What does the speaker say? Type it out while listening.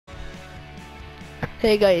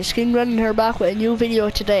Hey guys, King Running here back with a new video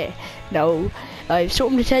today. Now, I have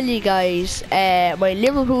something to tell you guys. My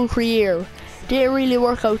Liverpool career didn't really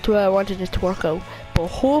work out the way I wanted it to work out, but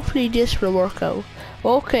hopefully this will work out.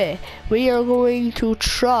 Okay, we are going to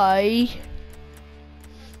try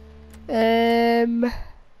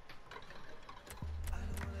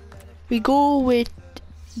we go with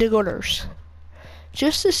the Gunners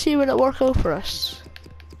just to see will it work out for us.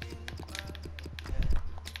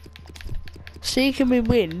 See, can we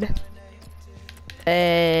win?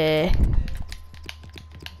 That's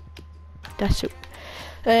it.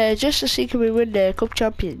 Just to see can we win the Cup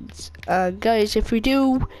Champions. And guys, if we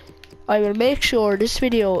do, I will make sure this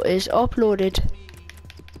video is uploaded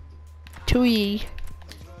to ye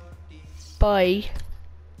by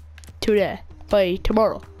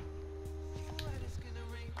tomorrow.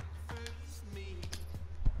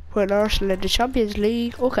 When Arsenal in the Champions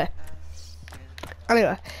League. Okay.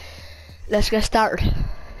 Anyway, let's get started.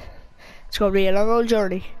 It's gonna be a long old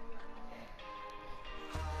journey.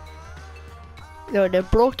 No, they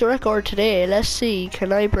broke the record today. Let's see,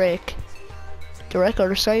 can I break the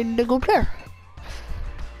record of signing a good player?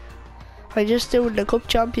 I just doing the Cup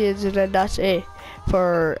Champions and then that's it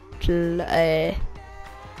for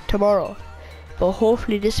tomorrow. But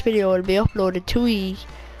hopefully this video will be uploaded to you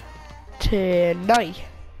tonight.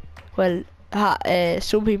 Well,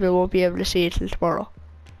 some people won't be able to see it till tomorrow.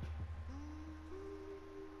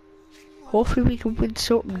 Hopefully we can win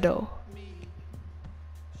something though.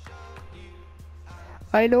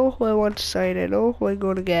 I know who I want to sign, I know who I'm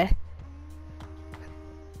going to get.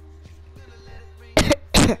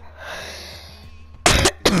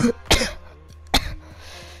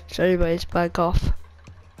 Sorry guys, bad cough.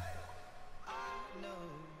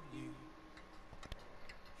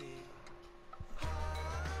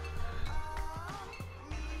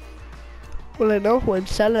 Well, I know who I'm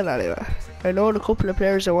selling anyway. I know a couple of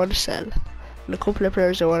players I want to sell. And a couple of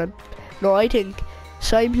players I want to... No, I think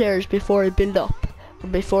sign players before I build up.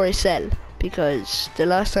 And before I sell. Because the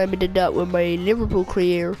last time I did that with my Liverpool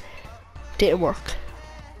career, didn't work.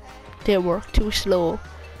 Didn't work. Too slow.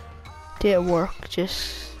 Didn't work. It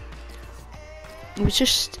was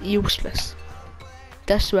just useless.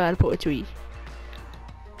 That's the way I'll put it to you.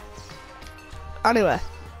 Anyway,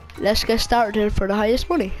 let's get started for the highest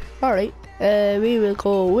money. Alright. We will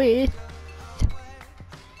go with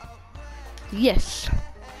this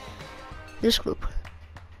group.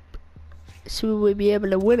 See we will be able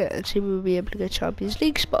to win it and see we will be able to get Champions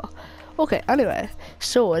League spot. Okay, anyway,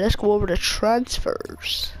 so let's go over the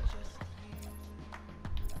transfers.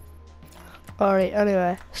 Alright,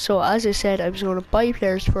 anyway, so as I said, I was going to buy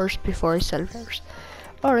players first before I sell players.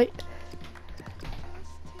 Alright.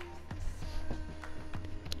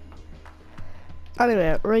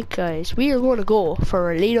 Anyway, right guys, we are going to go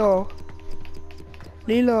for Lionel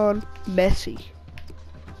Messi.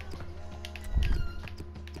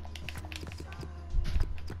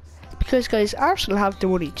 Because guys, Arsenal have the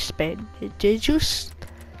money to spend. They just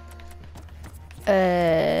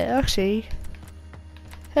actually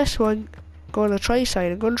that's what I'm gonna try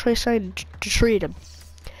signing. I'm gonna try signing to trade him.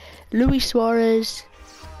 Luis Suarez.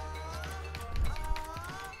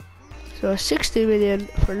 So 60 million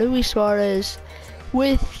for Luis Suarez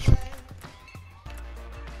with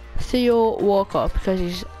Theo Walcott because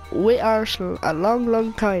he's with Arsenal a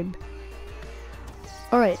long time.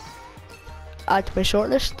 Alright, add to my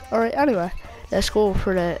shortlist. Alright, anyway, let's go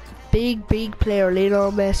for the big player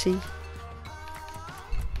Lionel Messi.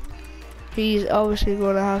 He's obviously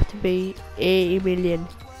going to have to be 80 million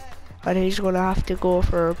and he's going to have to go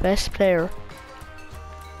for best player.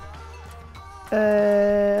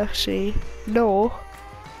 Actually, no.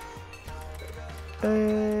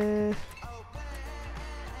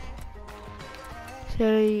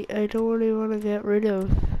 Sorry, I don't really want to get rid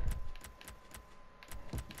of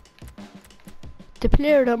the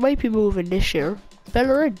player that might be moving this year,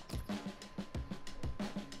 Bellerin.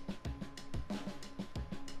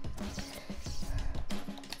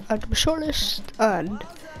 Add to my shortlist and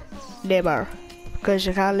Neymar, because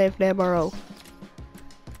you can't leave Neymar out.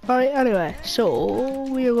 Alright, anyway, so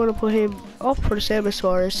we are going to put him up for the same as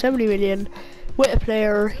Suarez, 70 million with a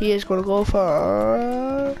player. He is going to go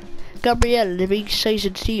for Gabriel, the big size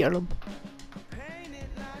of the T on him.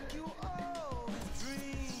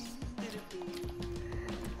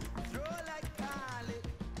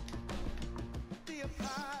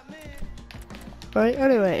 Right,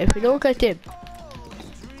 anyway, if we don't get him,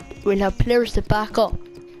 we'll have players to back up.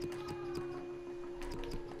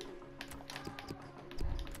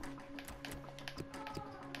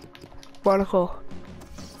 Monaco.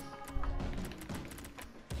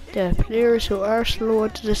 The players who Arsenal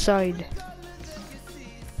wanted to sign.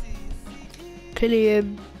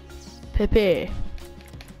 Kylian Pepe.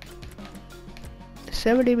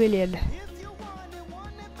 70 million.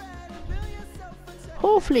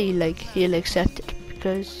 Hopefully, like, he'll accept it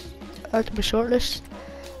because that's my shortlist.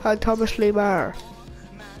 And Thomas Lemar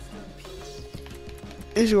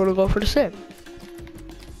is gonna go for the same.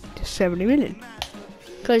 70 million.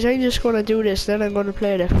 Guys, I'm just gonna do this, then I'm gonna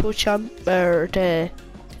play the FUT Champ or the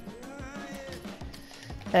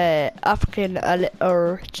African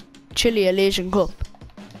or Chile Asian Cup.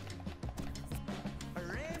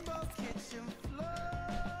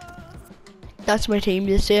 That's my team.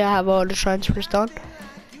 You see, I have all the transfers done.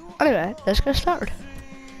 Anyway, let's get started.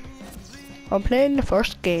 I'm playing the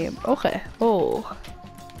first game. Okay. Oh,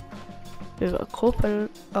 we've got a couple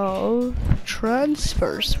of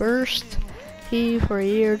transfers first. He for a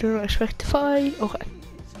year. Do not expect to fight. Okay.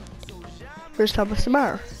 Here's Thomas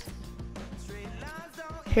Lemar.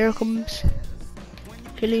 Here comes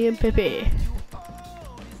Kylian Pepe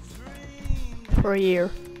for a year.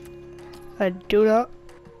 I do not.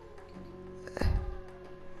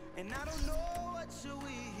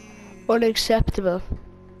 Unacceptable.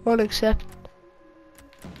 Unacceptable.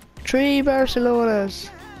 3 Barcelonas.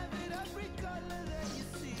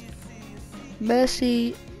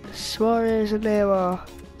 Messi, Suarez and Neymar.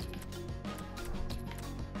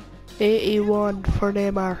 81 for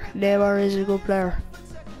Neymar. Neymar is a good player.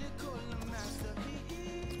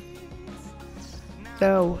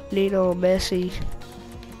 No, Lino Messi.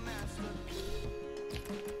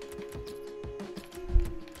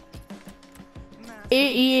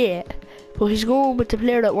 Yeah, but he's going with the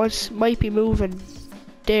player that might be moving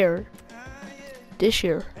there this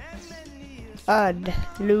year. And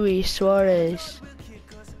Luis Suarez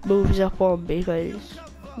moves up one because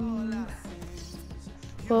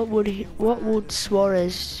what would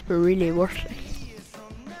Suarez be really worth like?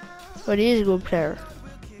 But he is a good player.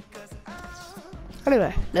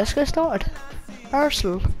 Anyway, let's get started.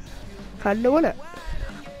 Arsenal can win it.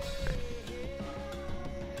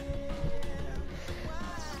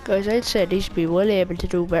 Guys, I'd say they should be well able to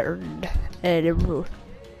do better than Liverpool.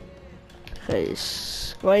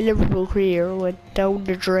 Because my Liverpool career went down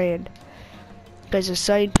the drain. Because I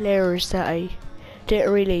signed players that I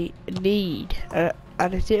didn't really need.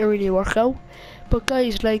 And it didn't really work out. But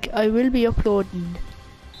guys, like, I will be uploading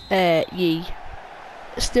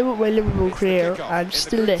still with my Liverpool career and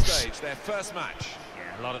still this.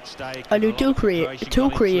 I do two careers.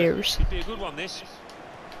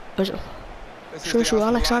 Shushu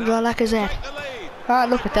Alexandra Lacazette. Ah,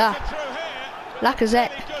 look at that.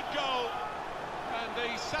 Lacazette. And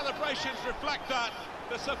the celebrations reflect that.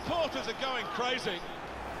 The supporters are going crazy.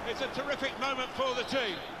 It's a terrific moment for the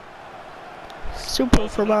team. Super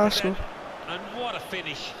from Arsenal. And what a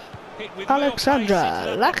finish.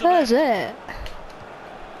 Alexandra Lacazette.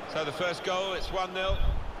 So the first goal, it's 1-0.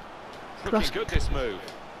 Looking good, this move.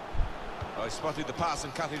 Oh, he spotted the pass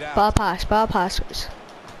and cut it out. Ball pass.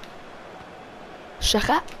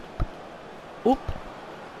 Shaka. Oop.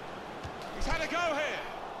 He's had a go here.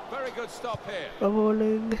 Very good stop here.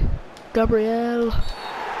 Rolling. Gabriel.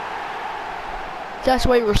 That's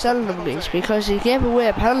why we're selling them these, because he gave away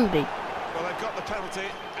a penalty. Well, they've got the penalty.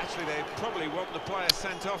 Actually, they probably want the player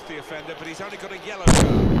sent off the offender, but he's only got a yellow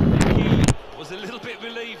card. He was a little bit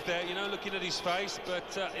relieved there, you know, looking at his face, but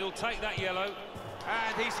he'll take that yellow.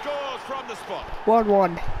 And he scores from the spot.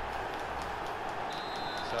 1-1.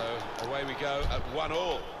 So away we go at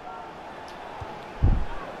 1-1.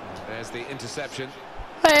 There's the interception.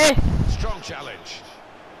 Hey! Strong challenge.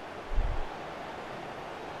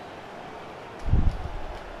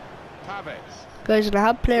 Paves. Guys, I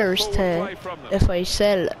have players to, if I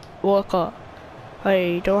sell Walker,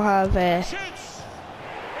 I don't have Shoots.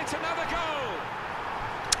 It's another goal.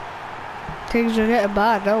 Things are getting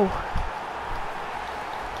bad now.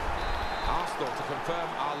 Arsenal, to confirm,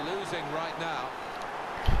 are losing right now.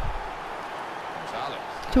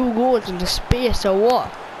 2 goals in the space of what?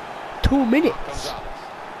 2 minutes.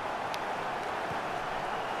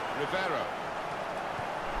 Rivero.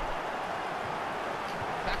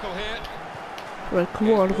 Tackle here. Right,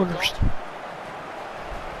 come on, Gunners.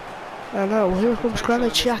 I know, here comes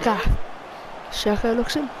Granit Xhaka. Xhaka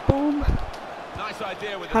looks in, boom. Nice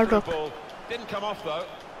idea with the through ball. Didn't come off though.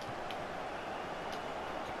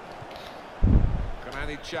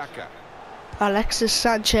 Granit Xhaka. Alexis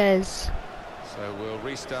Sanchez. So we'll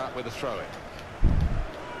restart with a throw-in.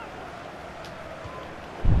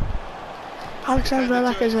 Alexandra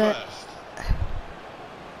Lacazette.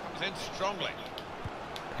 Comes in strongly.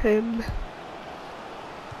 Him.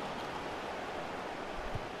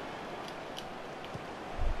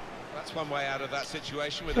 That's one way out of that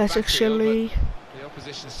situation with Classic the backfield, but the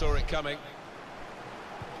opposition saw it coming.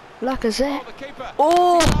 Lacazette. the keeper.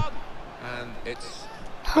 Oh! And it's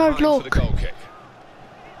Hard behind for luck the goal kick.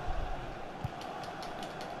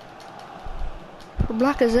 from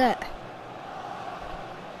Lacazette.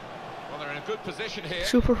 Well, they're in a good position here.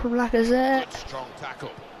 Super from Lacazette. Good strong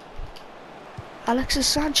tackle. Alexis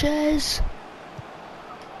Sanchez.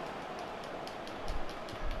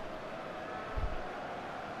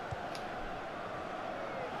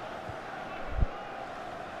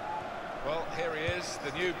 Well, here he is,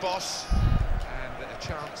 the new boss, and a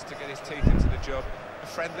chance to get his teeth into the job. A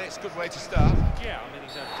friendly, it's a good way to start. Yeah, I mean,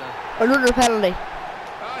 he's had... Another penalty.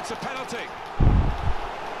 Oh, it's a penalty.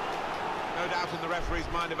 No doubt in the referee's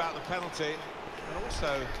mind about the penalty, and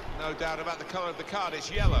also no doubt about the colour of the card. It's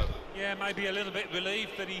yellow. Yeah, maybe a little bit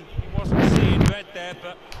relieved that he wasn't seeing red there,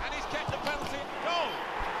 but... And he's kept the penalty. Goal!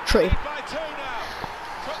 3. Lead by 2 now.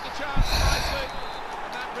 Took the chance nicely,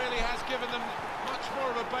 and that really has given them much more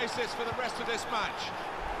of a basis for the rest of this match.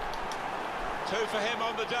 2 for him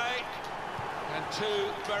on the day, and 2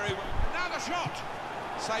 very well. Now the shot!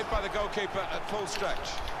 Saved by the goalkeeper at full stretch.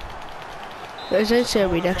 As I said,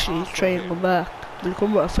 we'd actually try and come back. We'll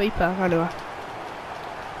come with a fight back anyway.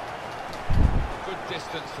 Good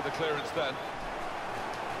distance for the clearance then.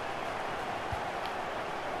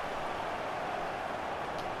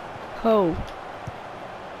 Oh.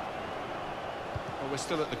 Well, we're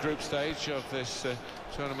still at the group stage of this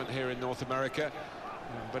tournament here in North America,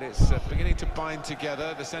 but it's beginning to bind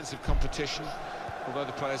together the sense of competition, although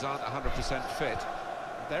the players aren't 100% fit.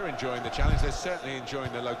 They're enjoying the challenge, they're certainly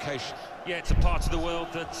enjoying the location. Yeah, it's a part of the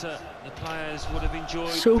world that the players would have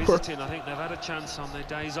enjoyed visiting. I think they've had a chance on their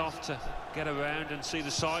days off to get around and see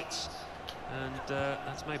the sights, and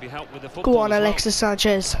that's maybe helped with the football. Go on, Alexis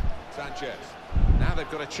Sanchez. Sanchez. Now they've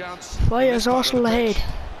got a chance. Why is Arsenal ahead?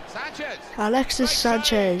 Sanchez. Alexis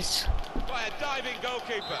Sanchez. By a diving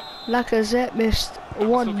goalkeeper. Lacazette missed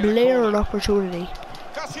one blaring opportunity.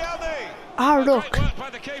 Hard luck. By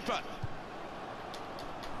the keeper.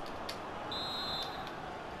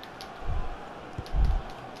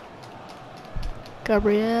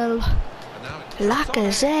 Gabriel.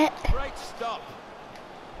 Lacazette. Great stop.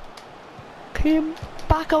 Came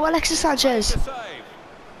back on Alexis Sanchez.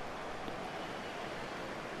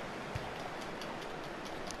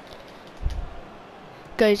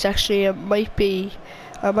 Guys, actually, I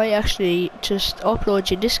might actually just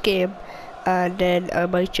upload you this game, and then I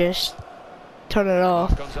might just turn it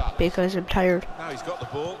off because I'm tired. Now he's got the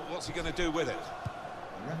ball. What's he going to do with it?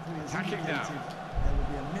 Attacking now.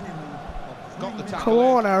 Got the tackle. Come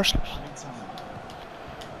on, Arsenal.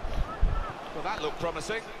 Well, that looked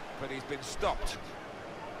promising, but he's been stopped.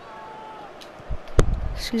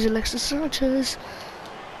 Sees Alexis Sanchez.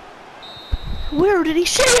 Where did he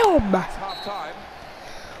see him? It's half time.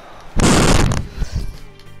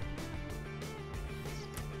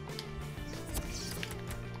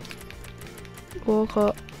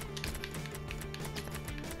 Walcott.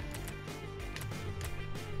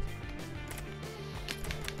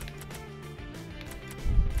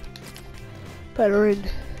 Bellerin.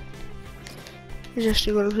 He's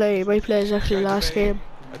actually going to play. He might play his actually last game.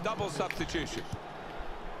 A double substitution.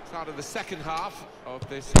 Start of the second half of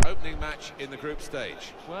this opening match in the group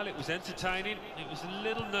stage. Well, it was entertaining. It was a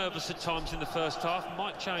little nervous at times in the first half.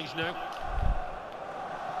 Might change now.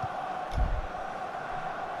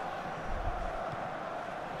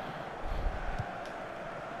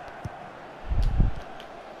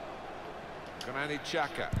 Granit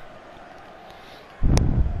Xhaka.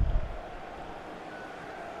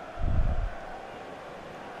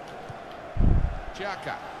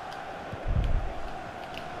 Xhaka.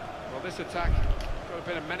 Well, this attack got a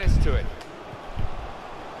bit of menace to it.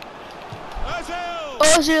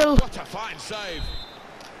 Ozil! What a fine save!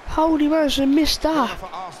 How did he manage to miss that? For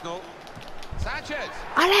Arsenal. Sanchez!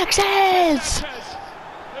 Alexis! Sanchez,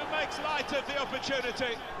 who makes light of the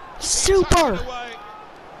opportunity. Super! Away,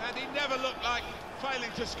 and he never looked like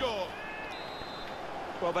failing to score.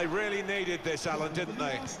 Well, they really needed this, Alan, didn't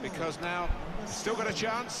they? Because now, still got a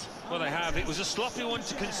chance. Well, they have. It was a sloppy one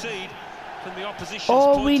to concede from the opposition's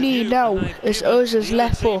all we need now is Ozil's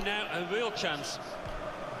left foot. Now a real chance.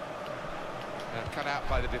 Cut out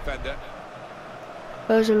by the defender.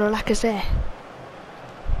 Ozil or Lacazette.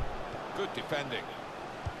 Good defending.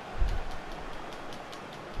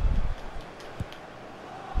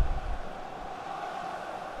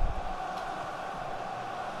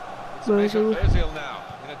 Ozil now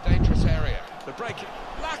in a dangerous area. The break.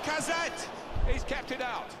 Lacazette! He's kept it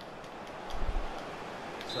out.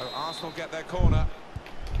 So Arsenal get their corner.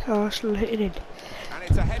 Arsenal hitting it. And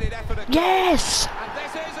it's a headed effort at yes! goal. And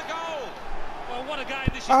this is a goal! Well, what a game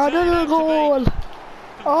this is. Another goal!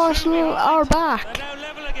 Arsenal are back. They're now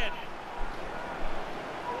level again.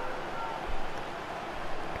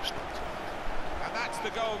 the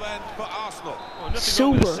goal then for Arsenal. Well, nothing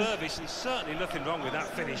Super. wrong with the service and certainly nothing wrong with that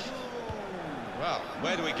finish. Well,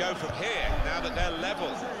 where do we go from here now that they're level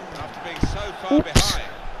after being so far behind?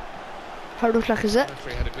 How looks like is it? The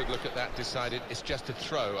referee had a good look at that, decided it's just a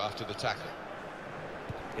throw after the tackle.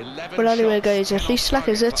 Well, anyway, guys, at least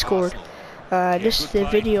Lacazette scored. This is the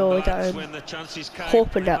video that I'm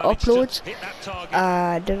hoping that uploads,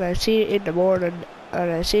 and then I'll see it in the morning,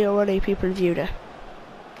 and I'll see how many people viewed it.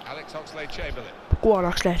 Go on,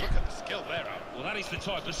 Oxlade.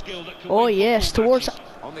 Oh yes, towards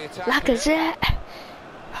Lacazette.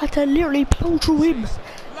 Had to literally plough through him.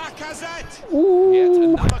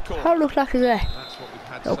 Ooh, how look Lacazette?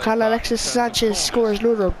 Now can Alexis Sanchez scores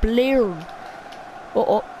another blaring?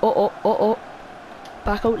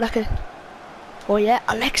 Back out Lacazette. Oh yeah,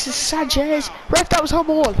 Alexis Sanchez. Ref, that was her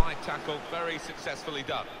ball. Tackle, very successfully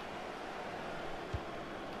done.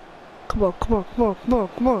 Come on, come on, come on, come on,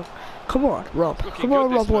 come on. Come on, Rob. Come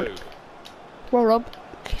on, Rob. Come on, Rob.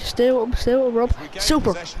 Stay with him, Rob.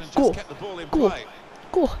 Super. Go. Go.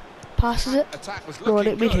 Go. Passes it. No, I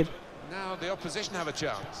didn't meet him. Now the opposition have a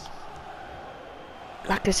chance.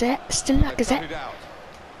 Lacazette. Still Lacazette.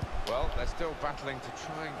 Well, they're still battling to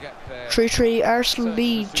try and get there. 3-3 Arsenal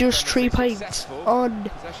lead, just 3 points on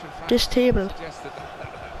this table.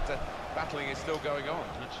 Battling is still going on.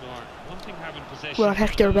 Well,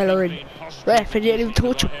 Hector Bellerin. Ref, I didn't even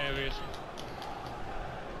touch him.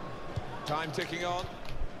 Time ticking on.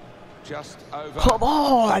 Just over. Come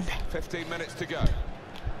on! 15 minutes to go.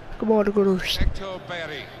 Come on, the Gunners.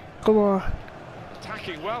 Come on.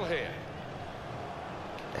 Attacking well here.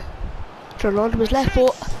 Turn on to his left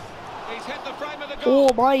foot.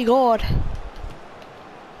 Oh my god.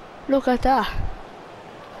 Look at that.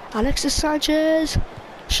 Alexis Sanchez.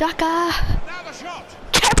 Shaka.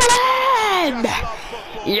 Chamberlain!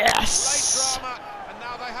 Yes!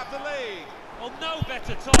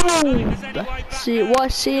 Boom!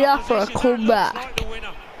 See that for a comeback.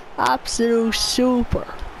 Absolute super.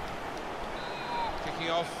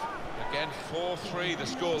 Kicking off again, 4-3 the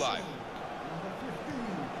scoreline.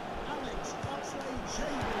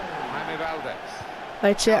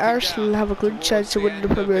 I'd say Arsenal have a good chance of winning the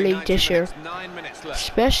Premier League this year,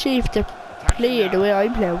 especially if they're playing the way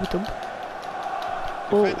I'm playing with them.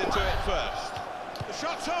 Oh.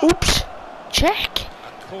 Oops! Check!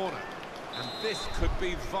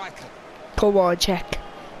 Come on, check.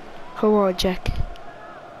 Come on, check.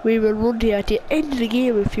 We will run here at the end of the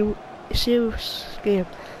game if you see this game.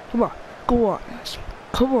 Come on, go on.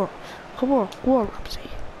 Come on, come on, go on, Ramsey.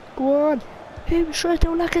 Go on. Him straight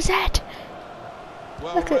down Lacazette.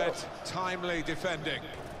 Well read, timely defending.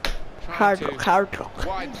 Hard luck, hard luck.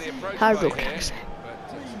 Hard luck, Lacazette.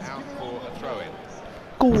 But out for a throw in.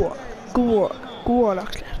 Go on, go on, go on,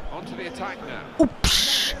 Oxlade. On to the attack now.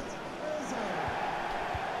 Oops.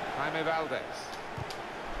 Jaime Valdez.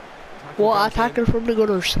 What a tackle from the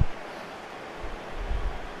Gunners.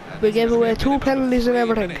 We gave away 2 penalties and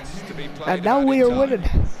everything. And now we are winning.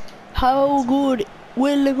 How good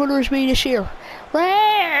will the Gunners be this year?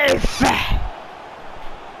 Ref!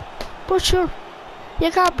 But sure,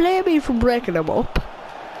 you can't blame me for breaking them up.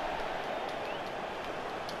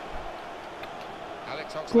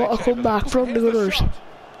 What a comeback from the Gunners.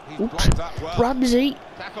 Oops. Ramsey.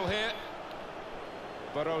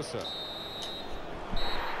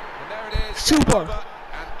 Super.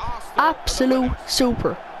 Absolute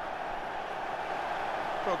super.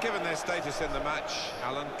 Well, given their status in the match,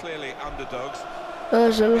 Alan, clearly underdogs.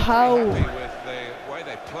 Ozil, how? With the way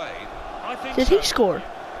they played. Did he score?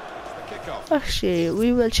 Actually,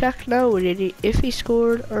 we will check now if he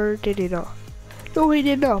scored or did he not. No, he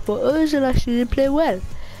did not, but Ozil actually did play well.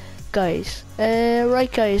 Guys,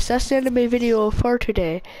 right guys, that's the end of my video for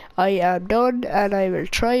today. I am done and I will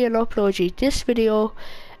try and upload you this video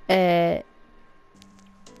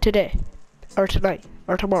today, or tonight,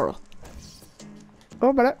 or tomorrow.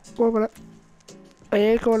 1 minute, 1 minute. I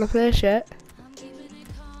ain't going to finish yet.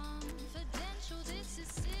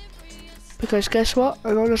 Because guess what?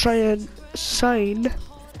 I'm going to try and sign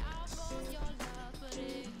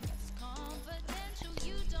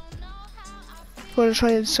I'm going to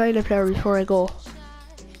try and sign a player before I go.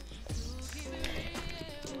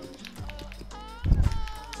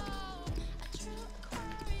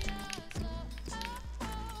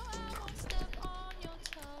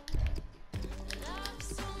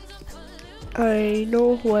 I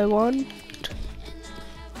know who I want.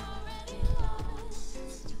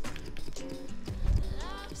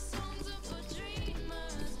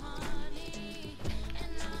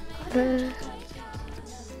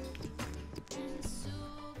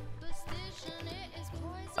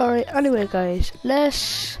 Alright, anyway guys,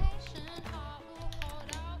 let's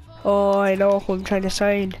Oh, I know who I'm trying to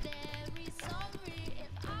sign.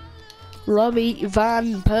 Robbie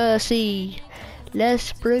Van Persie.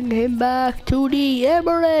 Let's bring him back to the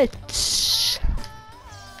Emirates.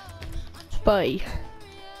 Bye.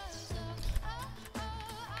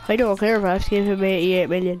 I don't care if I have to give him 88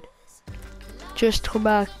 million. Just come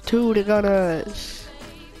back to the Gunners.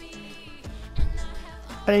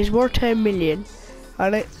 And he's worth 10 million.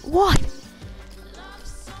 And what?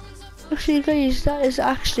 Actually guys, that is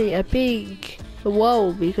actually a big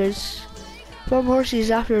wow, because Van Persie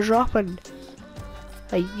is after dropping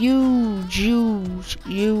a huge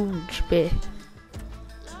bit.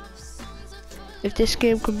 If this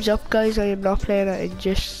game comes up guys, I am not playing it and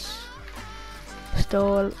just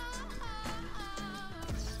stall.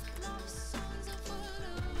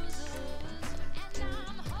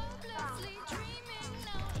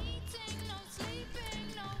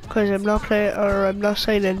 Because I'm not playing, or I'm not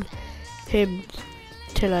signing him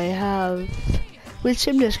till I have. We'll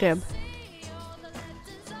sim this game.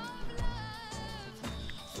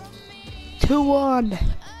 2-1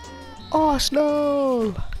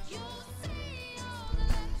 Arsenal.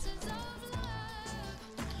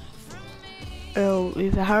 Oh, we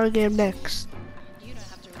have a hard game next.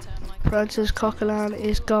 Francis Coquelin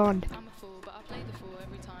is gone.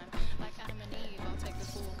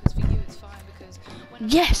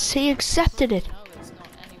 Yes, he accepted it.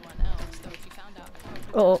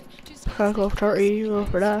 Oh, can't go 30 euro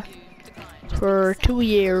for that. For 2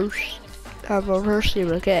 years, have a Persie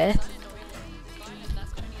will get it.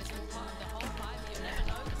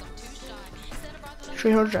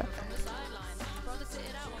 $300.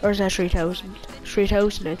 Or is that 3,000?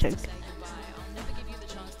 3,000 I think.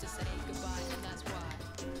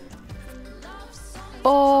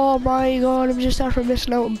 Oh my god, I'm just after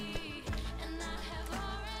missing out.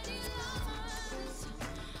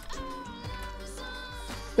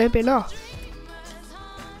 Maybe not.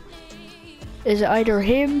 Is it either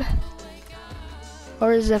him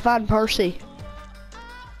or is it Van Persie?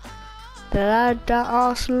 The lad that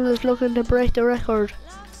Arsenal is looking to break the record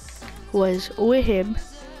was with him.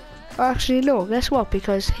 Actually no, guess what?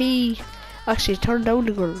 Because he actually turned down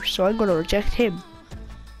the Gunners, so I'm gonna reject him.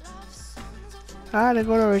 And I'm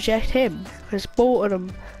gonna reject him because both of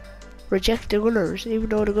them reject the Gunners, even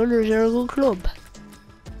though the Gunners are a good club.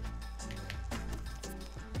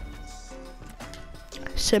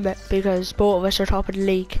 Sim it, because both of us are top of the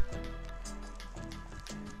league.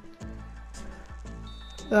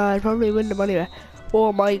 I'll probably win them anyway.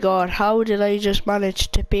 Oh my god, how did I just manage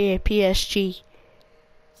to pay PSG?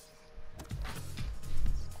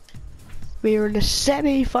 We're in the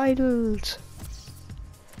semi-finals.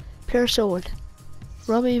 Pearson.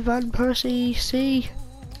 Robbie Van Persie, see?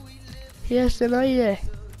 He has denied it.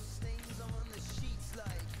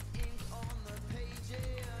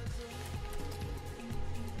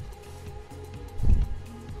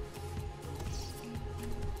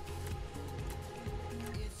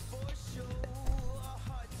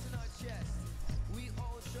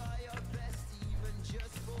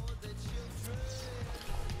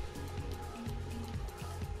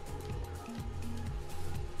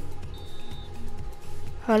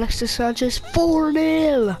 Alexis Sanchez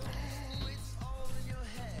 4-0.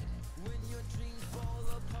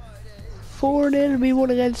 4-0 we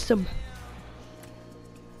won against them.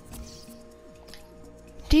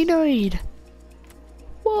 Denied.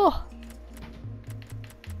 What?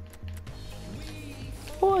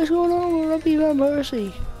 What is going on with Robbie Van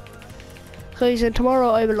Persie? Guys, and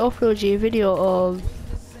tomorrow I will upload you a video of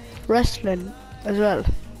wrestling as well.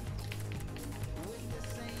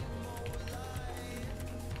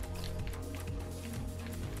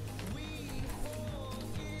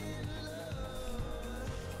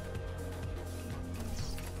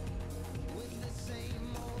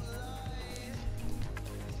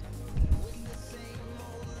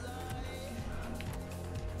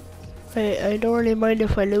 I don't really mind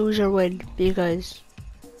if I lose or win, because,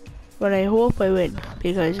 but I hope I win,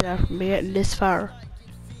 because after me getting this far.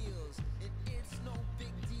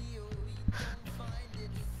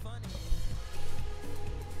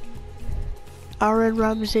 Aaron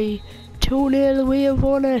Ramsey, 2-0, we have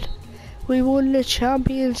won it. We won the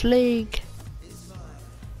Champions League.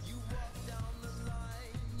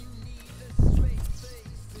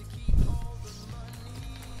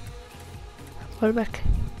 Hold back.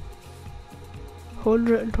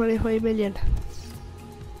 125 million.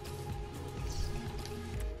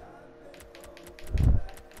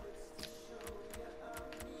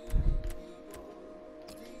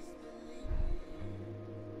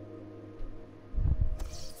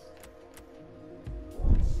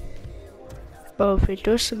 Oh, if it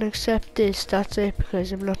doesn't accept this, that's it,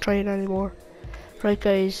 because I'm not trying anymore. Right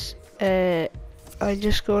guys, I'm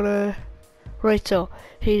just gonna... Right, so,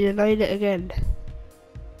 he denied it again.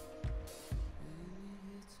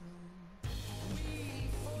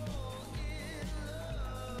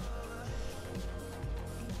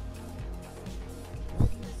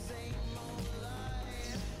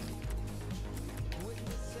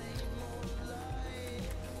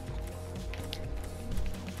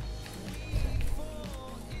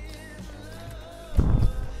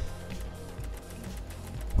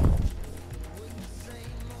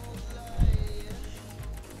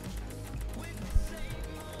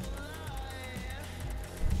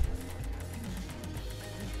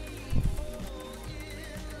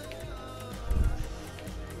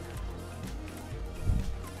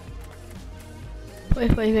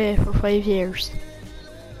 $558 for 5 years.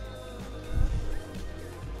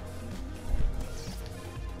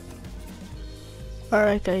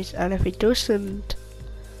 Alright guys, and if he doesn't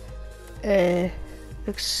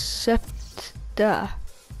accept that,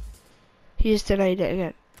 he's denied it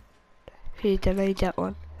again. He denied that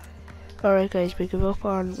one. Alright guys, we give up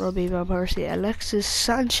on Robbie Van Persie. Alexis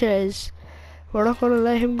Sanchez, we're not gonna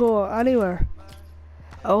let him go anywhere.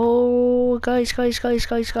 Oh, guys, I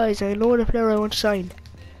know the player I want to sign.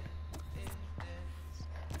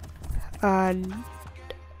 And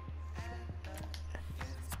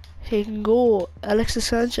he can go. Alexis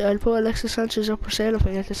Sanchez, I'll put Alexis Sanchez up for sale if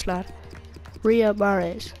I get this lad. Riyad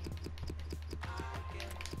Mahrez.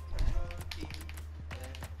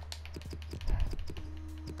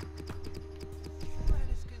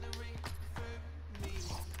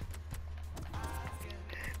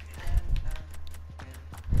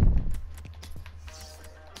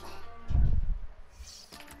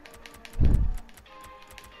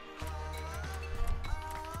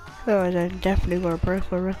 Oh, I'm definitely gonna break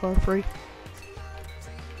my record free.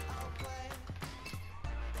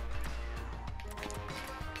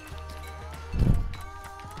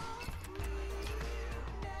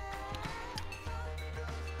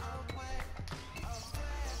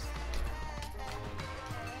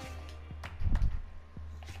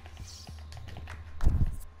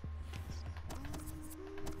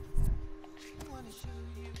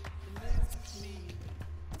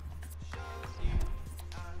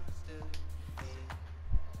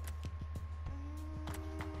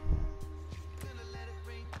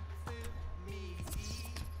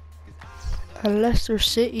 And Leicester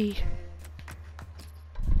City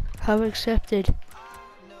have accepted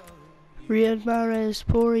Riyad Mahrez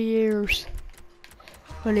 4 years.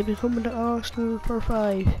 Will he be coming to Arsenal for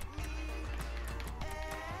 5?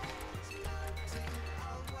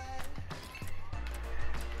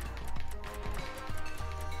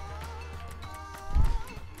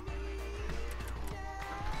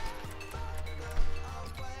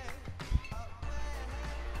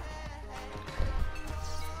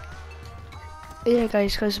 Yeah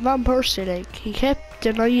guys, cause Van Persie, like, he kept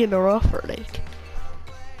denying our offer, like.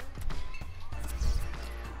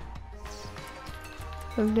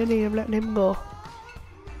 And then I'm letting him go.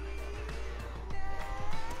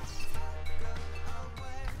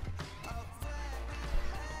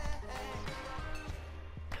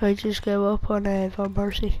 I just gave up on Van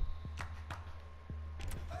Persie.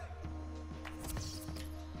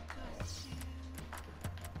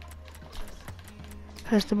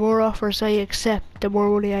 Because the more offers I accept, the more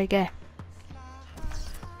money I get.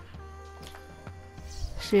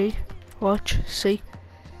 See? Watch, see?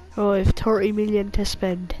 Oh, I have 30 million to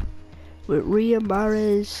spend. With Riyad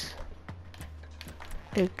Mahrez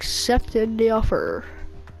accepting the offer.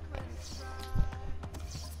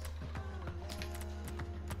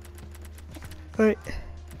 Right.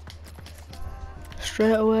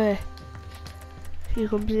 Straight away, he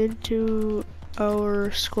comes into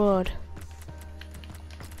our squad.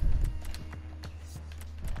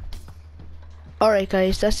 Alright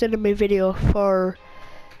guys, that's the end of my video for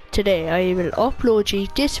today. I will upload you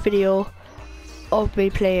this video of me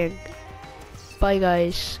playing. Bye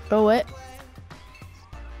guys. Oh wait.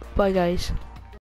 Bye guys.